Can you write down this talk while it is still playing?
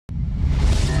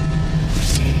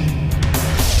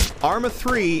Arma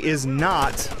 3 is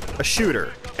not a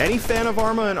shooter. Any fan of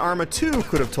Arma and Arma 2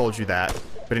 could have told you that,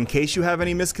 but in case you have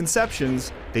any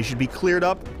misconceptions, they should be cleared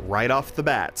up right off the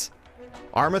bat.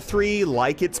 Arma 3,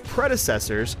 like its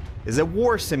predecessors, is a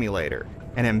war simulator,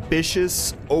 an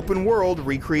ambitious, open-world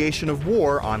recreation of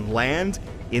war on land,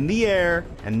 in the air,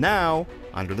 and now,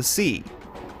 under the sea.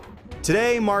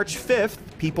 Today, March 5th,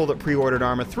 people that pre-ordered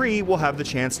Arma 3 will have the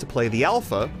chance to play the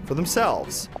alpha for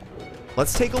themselves.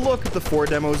 Let's take a look at the 4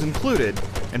 demos included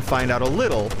and find out a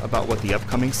little about what the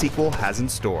upcoming sequel has in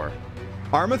store.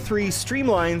 Arma 3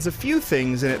 streamlines a few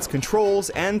things in its controls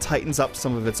and tightens up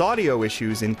some of its audio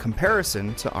issues in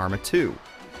comparison to Arma 2.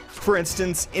 For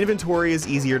instance, inventory is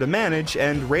easier to manage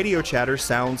and radio chatter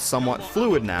sounds somewhat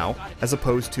fluid now, as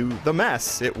opposed to the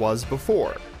mess it was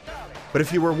before. But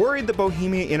if you were worried that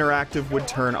Bohemia Interactive would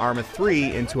turn Arma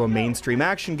 3 into a mainstream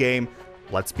action game,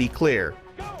 let's be clear.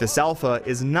 This alpha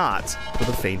is not for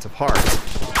the faint of heart.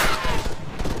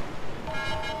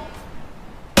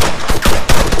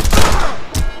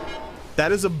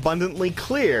 That is abundantly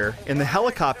clear in the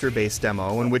helicopter-based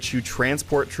demo in which you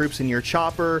transport troops in your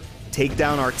chopper, take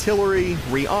down artillery,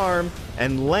 rearm,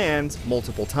 and land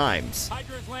multiple times.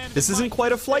 This isn't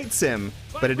quite a flight sim,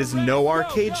 but it is no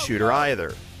arcade shooter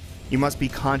either. You must be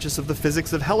conscious of the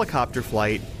physics of helicopter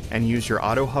flight and use your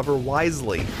auto hover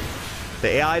wisely. The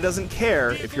AI doesn't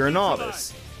care if you're a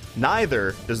novice.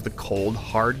 Neither does the cold,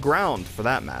 hard ground, for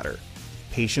that matter.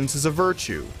 Patience is a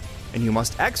virtue, and you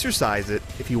must exercise it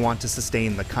if you want to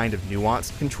sustain the kind of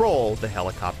nuanced control the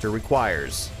helicopter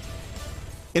requires.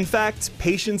 In fact,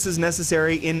 patience is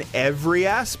necessary in every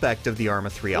aspect of the Arma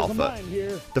 3 alpha.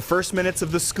 The first minutes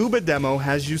of the scuba demo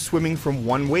has you swimming from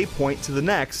one waypoint to the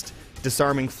next,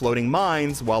 disarming floating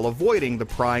mines while avoiding the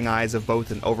prying eyes of both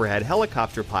an overhead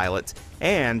helicopter pilot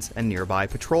and a nearby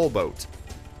patrol boat.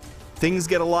 Things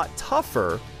get a lot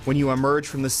tougher when you emerge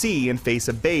from the sea and face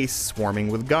a base swarming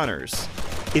with gunners.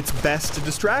 It's best to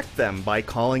distract them by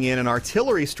calling in an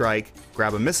artillery strike,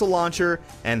 grab a missile launcher,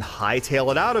 and hightail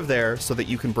it out of there so that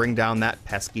you can bring down that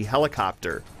pesky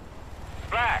helicopter.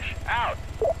 Flash, out!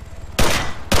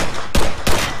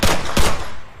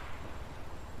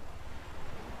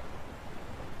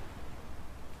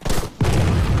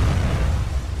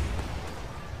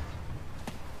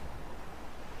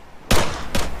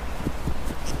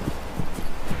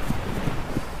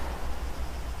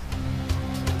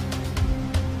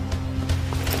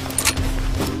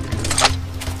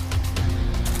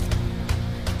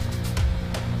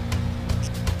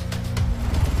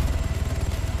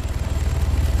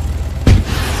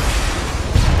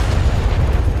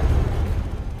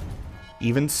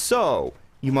 Even so,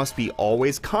 you must be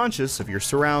always conscious of your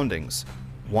surroundings.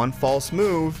 One false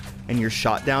move, and you're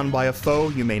shot down by a foe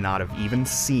you may not have even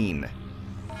seen.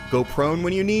 Go prone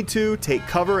when you need to, take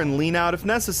cover and lean out if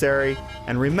necessary,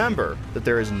 and remember that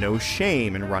there is no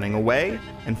shame in running away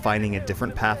and finding a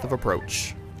different path of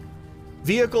approach.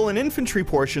 Vehicle and infantry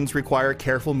portions require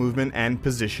careful movement and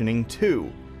positioning too.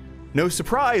 No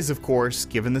surprise, of course,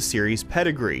 given the series'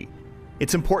 pedigree.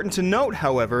 It's important to note,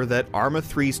 however, that Arma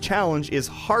 3's challenge is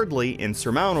hardly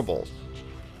insurmountable.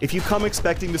 If you come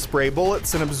expecting to spray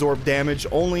bullets and absorb damage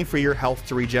only for your health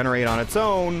to regenerate on its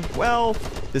own, well,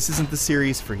 this isn't the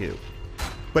series for you.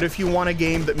 But if you want a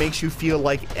game that makes you feel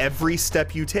like every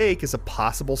step you take is a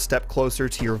possible step closer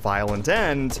to your violent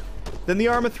end, then the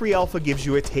Arma 3 Alpha gives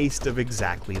you a taste of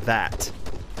exactly that.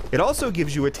 It also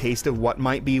gives you a taste of what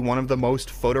might be one of the most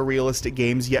photorealistic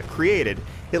games yet created,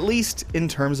 at least in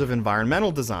terms of environmental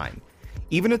design.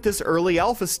 Even at this early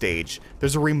alpha stage,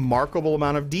 there's a remarkable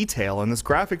amount of detail in this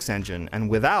graphics engine, and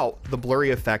without the blurry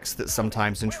effects that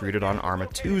sometimes intruded on Arma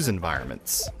 2's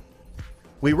environments.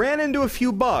 We ran into a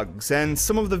few bugs, and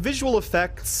some of the visual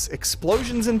effects,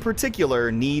 explosions in particular,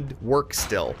 need work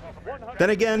still. Then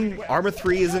again, Arma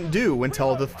 3 isn't due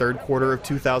until the third quarter of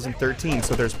 2013,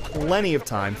 so there's plenty of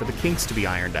time for the kinks to be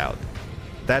ironed out.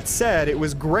 That said, it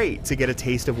was great to get a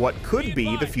taste of what could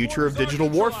be the future of digital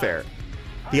warfare.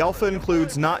 The alpha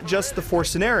includes not just the 4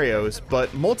 scenarios, but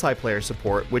multiplayer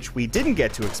support, which we didn't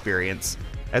get to experience,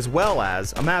 as well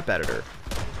as a map editor.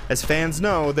 As fans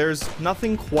know, there's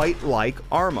nothing quite like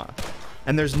Arma,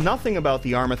 and there's nothing about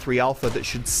the Arma 3 alpha that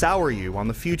should sour you on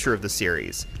the future of the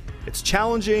series. It's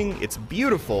challenging, it's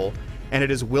beautiful, and it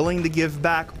is willing to give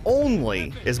back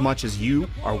only as much as you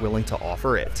are willing to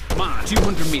offer it. Come on,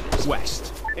 200 meters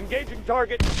west. Engaging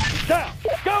target. Down.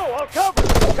 Go! I'll cover!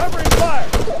 Covering fire!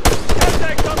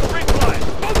 Contact on the ring line!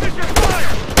 Focus your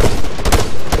fire!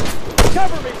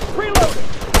 Cover me! Reloading!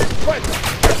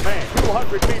 Pressure! Man,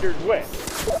 200 meters west.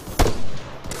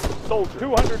 Soldier,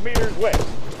 200 meters west.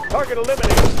 Target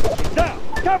eliminated. Down!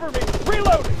 Cover me!